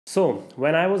So,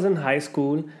 when I was in high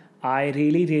school, I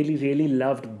really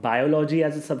loved biology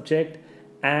as a subject,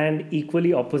 and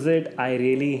equally opposite, I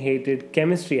really hated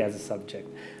chemistry as a subject.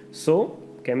 So,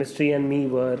 chemistry and me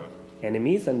were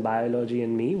enemies, and biology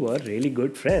and me were really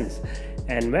good friends.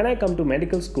 And when I come to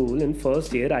medical school in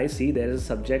first year, I see there is a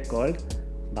subject called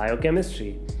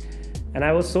biochemistry. And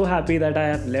I was so happy that I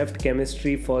have left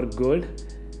chemistry for good,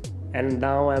 and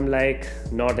now I'm like,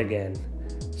 not again.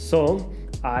 So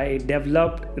I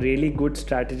developed really good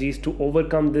strategies to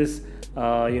overcome this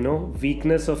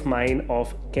weakness of mine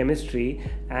of chemistry,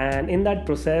 and in that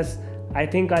process I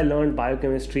think I learned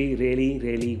biochemistry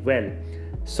really well.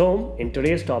 So in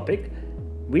today's topic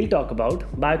we'll talk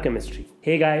about biochemistry.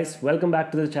 Hey guys, welcome back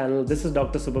to the channel. This is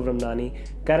Dr. Subramnani,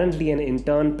 currently an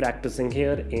intern practicing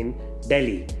here in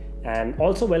Delhi. And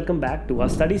also welcome back to our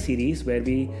study series where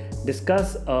we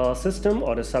discuss a system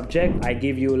or a subject. I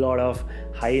give you a lot of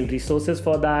high yield resources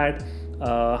for that,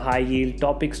 high yield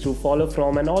topics to follow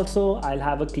from, and also I'll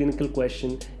have a clinical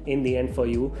question in the end for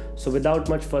you. So without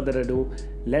much further ado,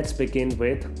 let's begin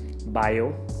with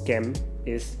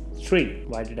biochemistry.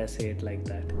 Why did I say it like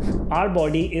that? Our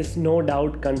body is no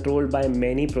doubt controlled by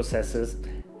many processes,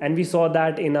 and we saw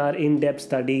that in our in-depth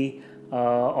study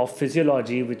of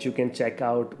physiology, which you can check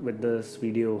out with this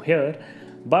video here.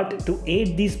 But to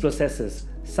aid these processes,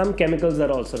 some chemicals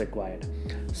are also required.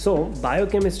 So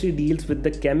biochemistry deals with the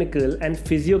chemical and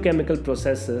physiochemical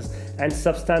processes and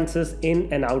substances in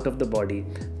and out of the body,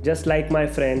 just like my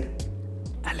friend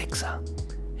Alexa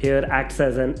here acts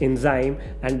as an enzyme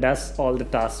and does all the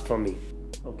tasks for me.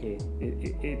 Okay,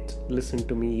 it listened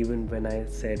to me even when I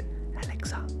said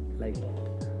Alexa. Like,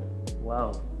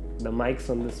 wow, the mics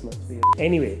on this must be.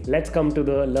 Anyway, let's come to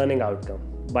the learning outcome.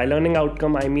 By learning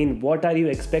outcome, I mean what are you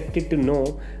expected to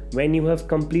know when you have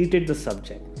completed the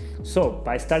subject. So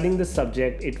by studying this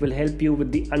subject, it will help you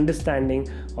with the understanding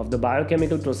of the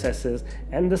biochemical processes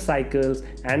and the cycles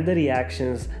and the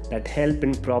reactions that help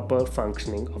in proper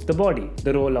functioning of the body.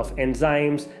 The role of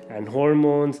enzymes and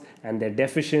hormones and their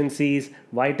deficiencies,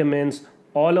 vitamins,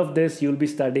 all of this you'll be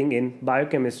studying in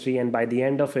biochemistry, and by the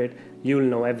end of it, you'll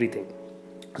know everything.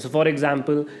 So for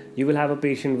example, you will have a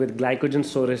patient with glycogen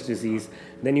storage disease.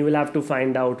 Then you will have to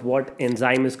find out what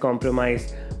enzyme is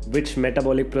compromised, which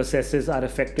metabolic processes are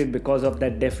affected because of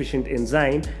that deficient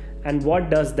enzyme, and what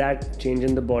does that change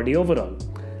in the body overall.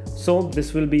 So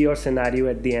this will be your scenario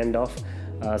at the end of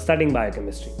studying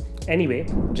biochemistry. Anyway,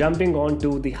 jumping on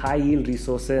to the high yield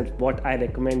resources, what I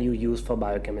recommend you use for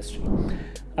biochemistry.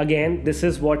 Again, this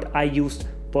is what I used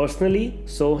personally,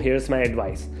 so here's my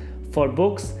advice. For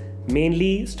books,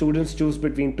 mainly students choose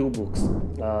between two books,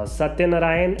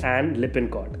 Satyanarayan and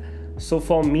Lippincott. So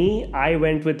for me, I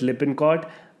went with Lippincott.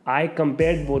 I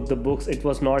compared both the books. It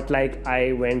was not like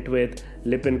I went with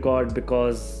Lippincott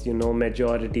because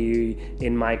majority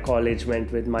in my college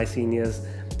went with my seniors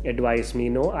advised me.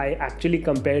 No, I actually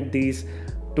compared these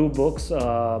two books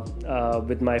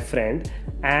with my friend,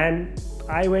 and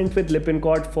I went with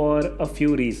Lippincott for a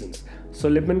few reasons. So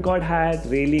Lippincott had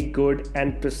really good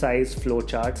and precise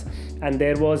flowcharts, and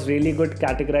there was really good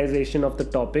categorization of the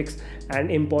topics,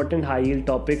 and important high yield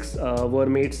topics were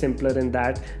made simpler in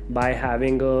that by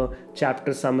having a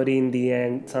chapter summary in the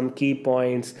end, some key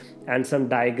points and some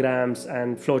diagrams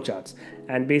and flowcharts.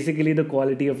 And basically the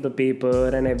quality of the paper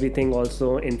and everything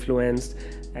also influenced,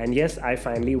 and yes, I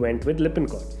finally went with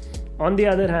Lippincott. On the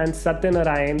other hand,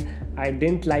 Satyanarayan, I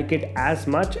didn't like it as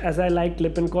much as I liked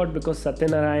Lippincott because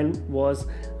Satyanarayan was,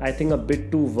 I think, a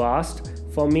bit too vast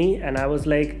for me, and I was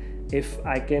like, if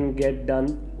I can get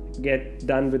done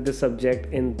with the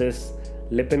subject in this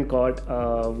Lippincott,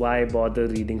 why bother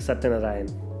reading Satyanarayan?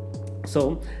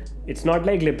 So it's not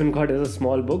like Lippincott is a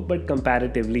small book, but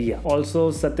comparatively, yeah.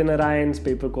 Also, Satyanarayan's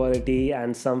paper quality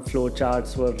and some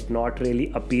flowcharts were not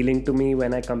really appealing to me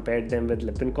when I compared them with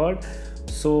Lippincott.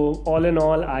 So all in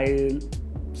all, I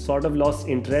sort of lost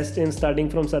interest in studying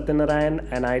from Satyanarayan,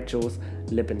 and I chose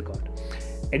Lippincott.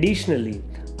 Additionally,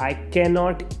 I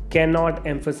cannot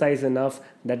emphasize enough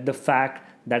that the fact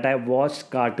that I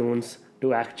watched cartoons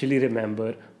to actually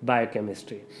remember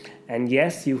biochemistry. And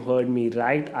yes, you heard me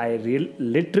right, I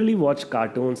literally watch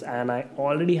cartoons, and I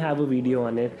already have a video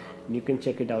on it. You can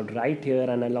check it out right here,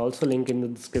 and I'll also link in the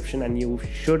description, and you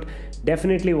should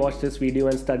definitely watch this video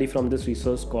and study from this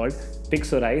resource called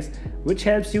Pixorize, which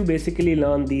helps you basically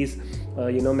learn these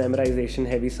memorization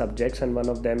heavy subjects, and one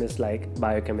of them is like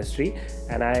biochemistry.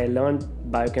 And I learned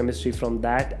biochemistry from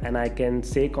that, and I can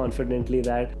say confidently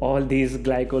that all these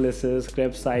glycolysis,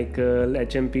 Krebs cycle,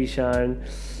 HMP shunt,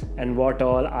 and what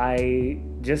all, I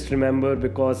just remember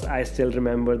because I still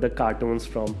remember the cartoons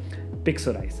from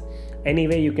Pixorize.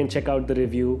 Anyway, you can check out the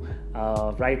review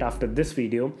right after this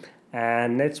video.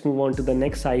 And let's move on to the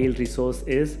next high yield resource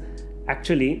is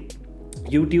actually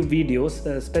YouTube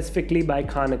videos, specifically by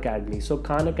Khan Academy. So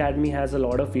Khan Academy has a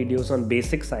lot of videos on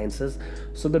basic sciences,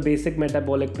 so the basic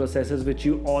metabolic processes which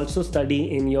you also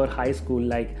study in your high school,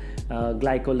 like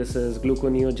glycolysis,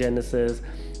 gluconeogenesis.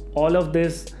 All of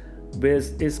this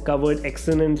is covered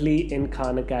excellently in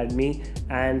Khan Academy.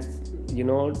 And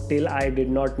till I did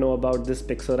not know about this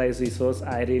Pixorize resource,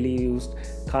 I really used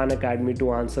Khan Academy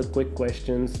to answer quick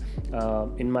questions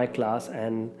in my class,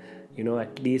 and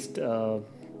at least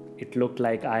it looked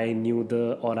like I knew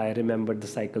I remembered the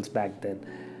cycles back then.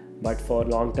 But for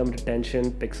long-term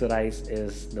retention, Pixorize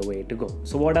is the way to go.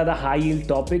 So what are the high-yield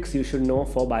topics you should know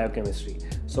for biochemistry?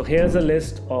 So here's a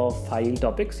list of high-yield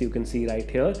topics you can see right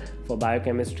here for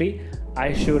biochemistry.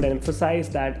 I should emphasize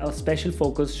that a special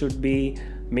focus should be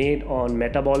made on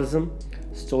metabolism,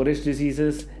 storage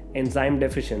diseases, enzyme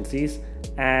deficiencies,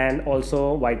 and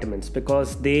also vitamins,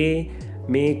 because they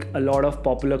make a lot of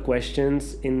popular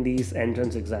questions in these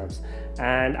entrance exams.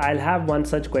 And I'll have one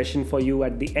such question for you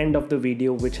at the end of the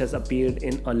video, which has appeared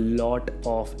in a lot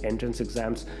of entrance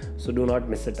exams, so do not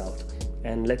miss it out.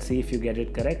 And let's see if you get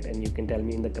it correct, and you can tell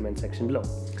me in the comment section below.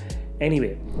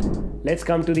 Anyway, let's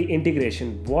come to the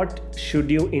integration. What should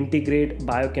you integrate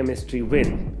biochemistry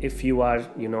with if you are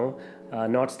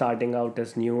not starting out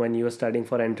as new and you are studying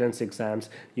for entrance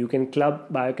exams? You can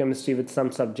club biochemistry with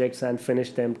some subjects and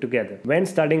finish them together. When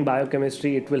studying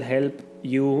biochemistry, it will help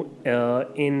you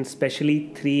in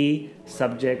especially 3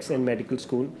 subjects in medical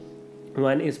school.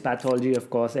 One is pathology,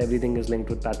 of course, everything is linked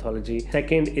with pathology.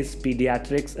 Second is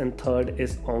pediatrics, and third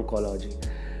is oncology.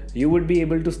 You would be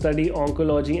able to study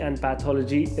oncology and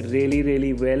pathology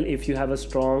really well if you have a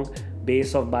strong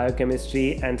base of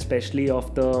biochemistry, and especially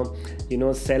of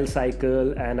the cell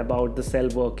cycle and about the cell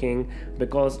working,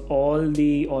 because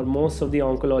most of the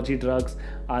oncology drugs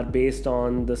are based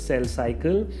on the cell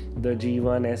cycle, the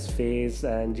G1 S phase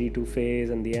and G2 phase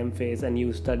and the M phase, and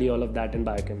you study all of that in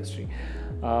biochemistry.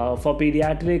 For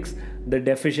pediatrics, the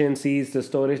deficiencies, the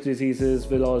storage diseases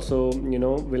will also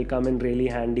will come in really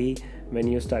handy when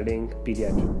you're studying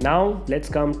pediatrics. Now let's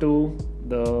come to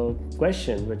the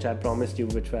question which I promised you,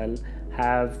 which I'll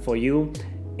have for you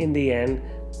in the end,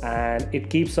 and it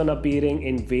keeps on appearing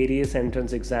in various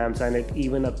entrance exams, and it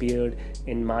even appeared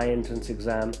in my entrance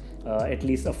exam, at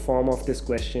least a form of this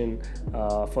question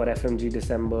for FMG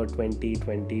December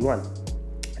 2021.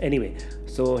 Anyway,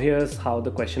 so here's how the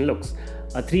question looks.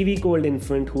 A 3-week-old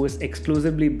infant who is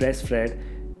exclusively breastfed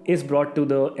is brought to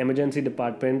the emergency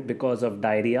department because of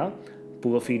diarrhea,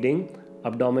 poor feeding,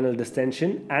 abdominal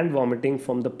distension, and vomiting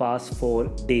from the past 4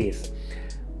 days.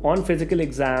 On physical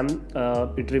exam,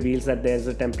 it reveals that there is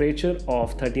a temperature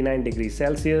of 39 degrees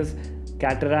Celsius,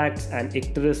 cataracts and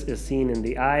icterus is seen in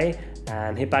the eye,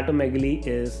 and hepatomegaly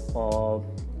is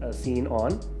seen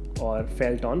on or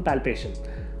felt on palpation.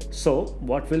 So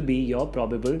what will be your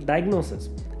probable diagnosis?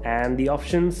 And the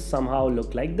options somehow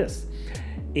look like this: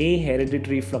 A.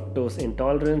 Hereditary fructose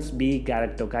intolerance, B.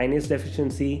 galactokinase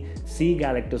deficiency, C.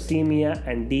 galactosemia,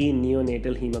 and D.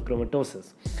 neonatal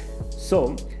hemochromatosis.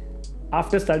 So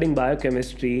after studying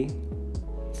biochemistry,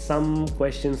 some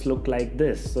questions look like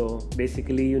this. So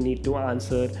basically you need to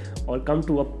answer or come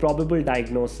to a probable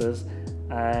diagnosis,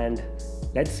 and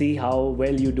let's see how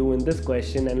well you do in this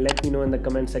question, and let me know in the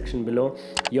comment section below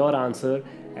your answer.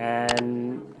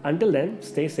 And until then,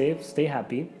 stay safe, stay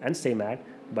happy, and stay mad,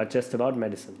 but just about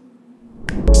medicine.